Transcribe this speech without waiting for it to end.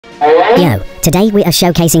Yo, today we are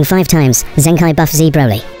showcasing 5 times Zenkai buff Z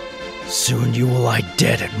BROLY. Soon you will lie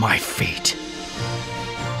dead at my feet.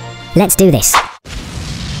 Let's do this.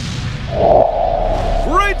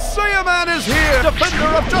 Great Saiyaman is here! Defender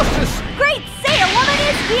of justice! Great Saiyawoman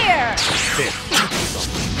is here!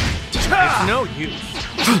 It's no use.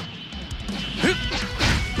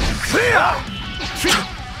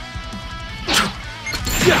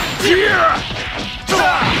 Disappear.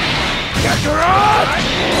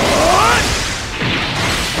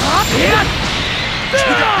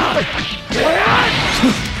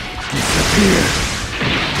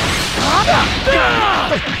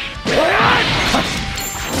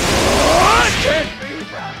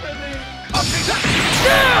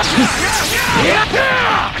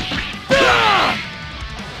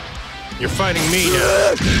 You're fighting me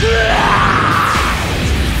now.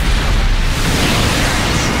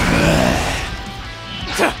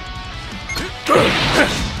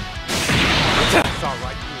 It's all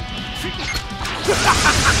right.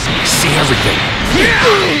 See everything.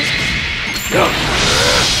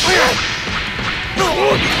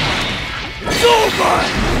 It's over!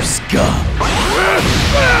 You scum!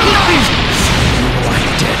 You lie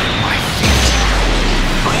dead at my feet.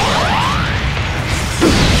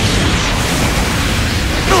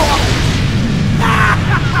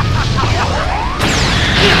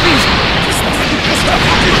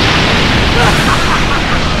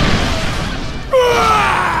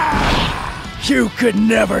 You could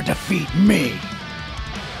never defeat me!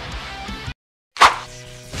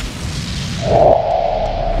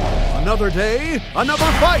 Another day,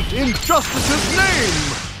 another fight in Justice's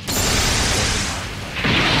name!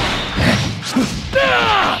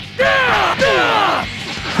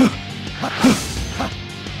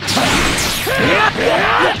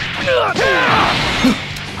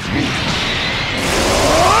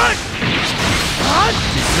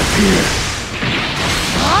 Disappear!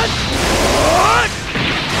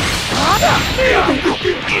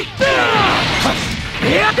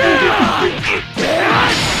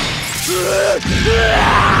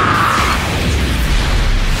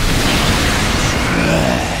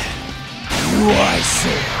 I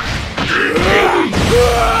say.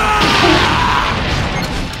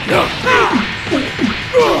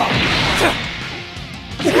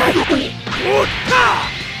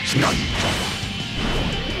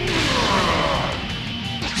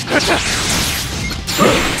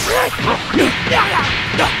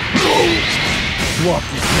 Swap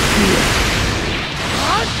this here.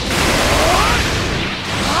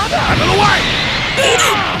 Out of the way!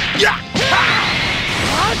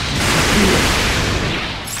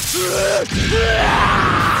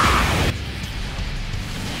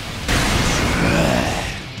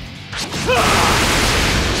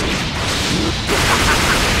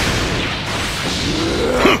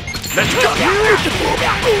 Let's go!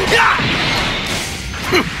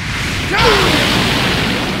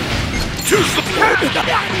 Too slow! Out of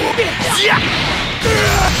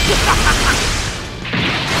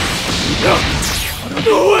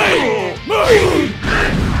the way!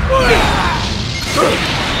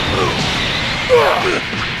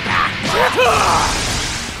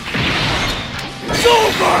 It's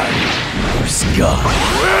over! You scum!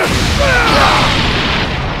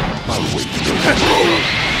 I'll wait till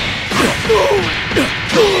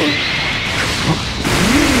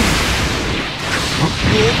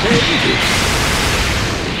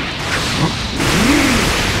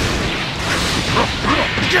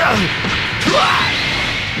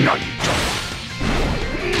Now you don't.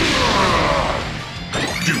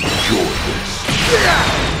 Do enjoy this.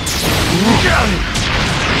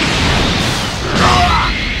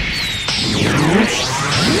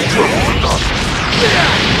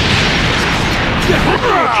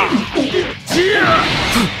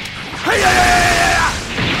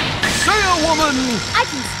 Saiyawoman! I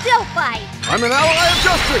can still fight! I'm an ally of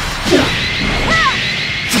justice!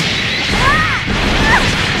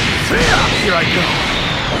 Here I go.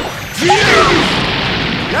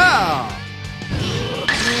 Yeah!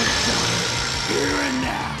 Here and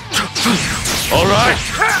now. All right!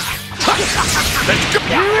 Let's go!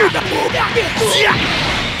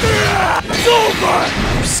 It's over!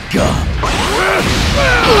 You scum! You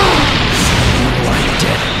lie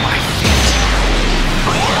dead at my feet.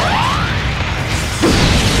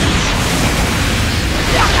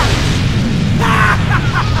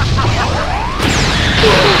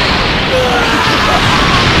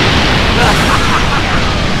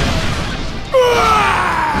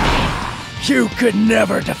 You could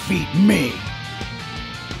never defeat me!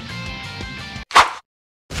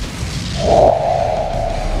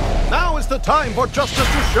 Now is the time for justice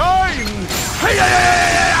to shine! Hey,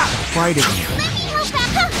 fighting you. Let me help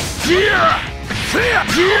back.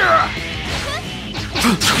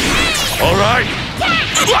 All right.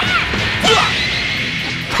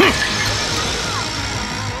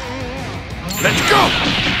 Let's go.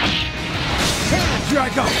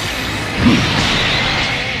 Drago!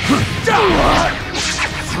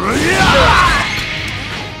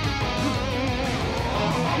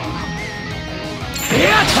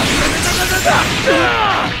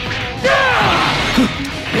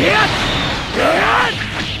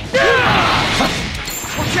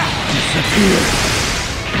 Disappear!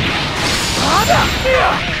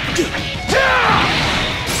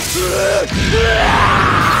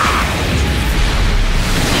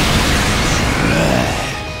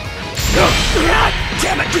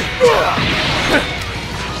 Damn it!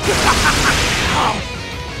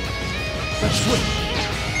 Let's swing.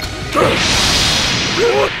 It's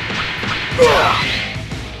not working.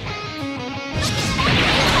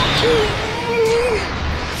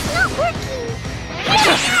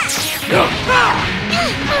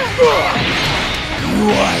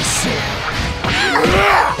 I say.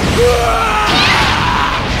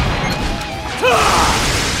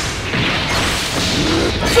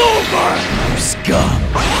 It's over! You scum!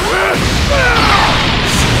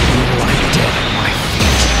 You lie dead at my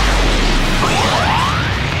feet.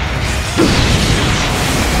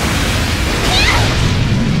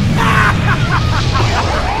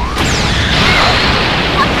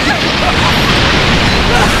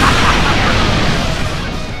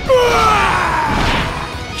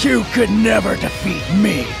 You could never defeat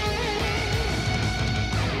me!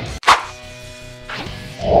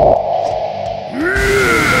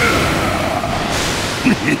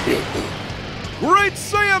 Great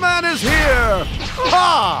Saiyaman is here!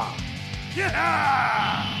 Ha!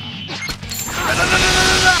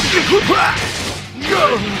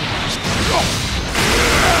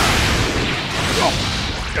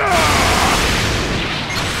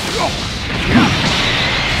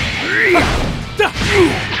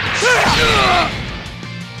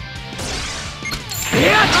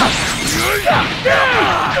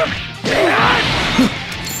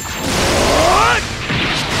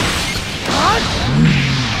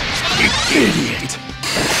 Idiot!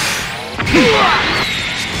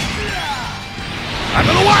 Out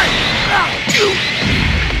of the way!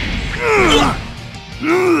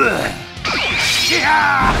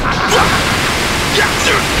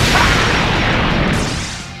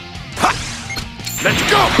 Let's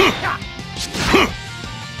go!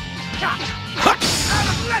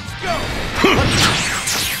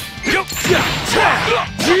 Let's go!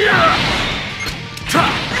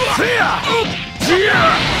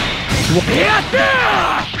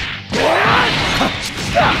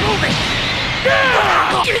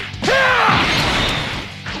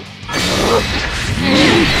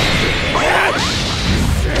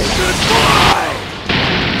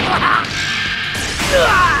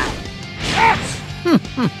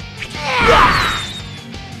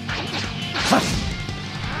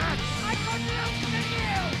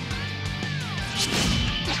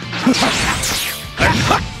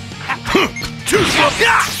 Too slow!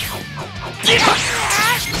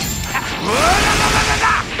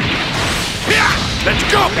 Let's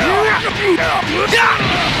go!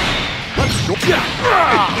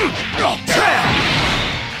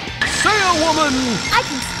 Saiya woman! I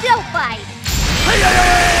can still fight.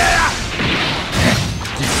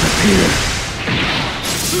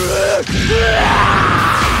 Disappear!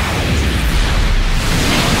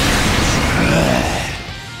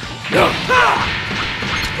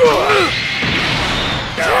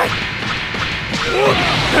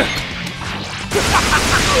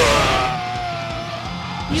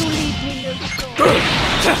 You leave me no choice.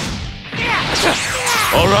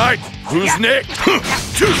 All right, who's next?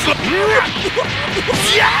 Too slow!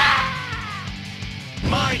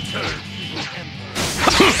 My turn!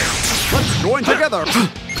 Let's join together! Come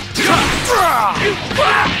on!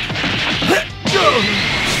 Come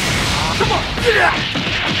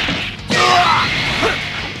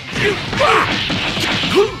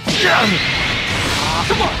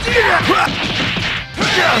on!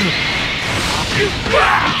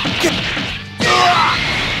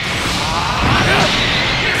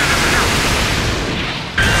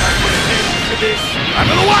 Out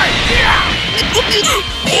of the way!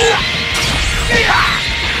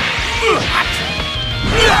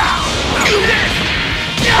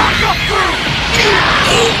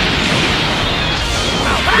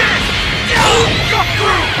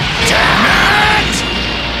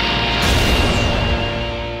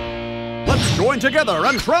 Let's join together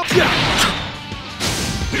and trump!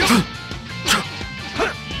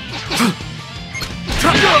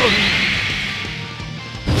 No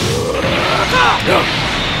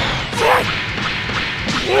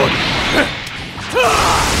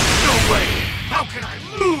way! How can I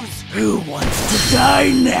lose? Who wants to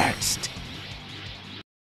die next?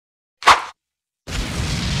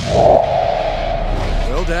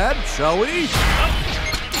 Well, Dad, shall we?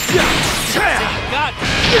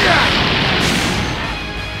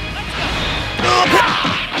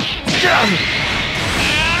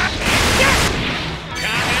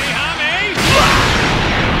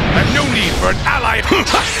 I've no need for an ally.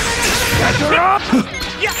 Gather up!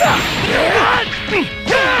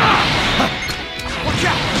 Watch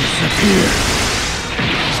out! Disappear!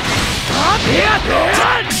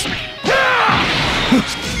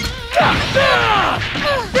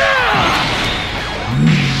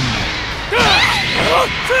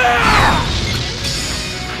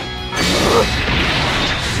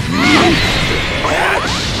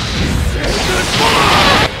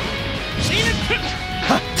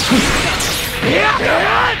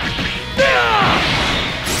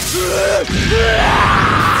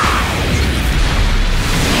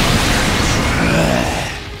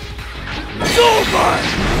 It's over!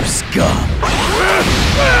 You scum!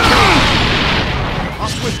 I'll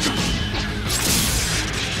switch.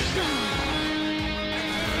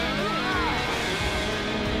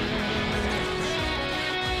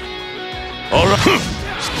 All right.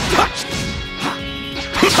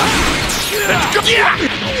 Let's go!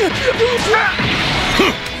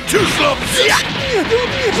 Too slow!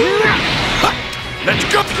 Let's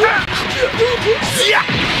go!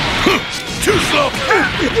 Too slow!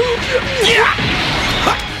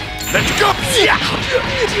 Let's go!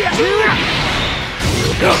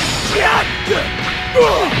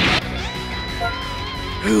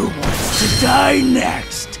 Who wants to die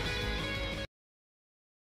next?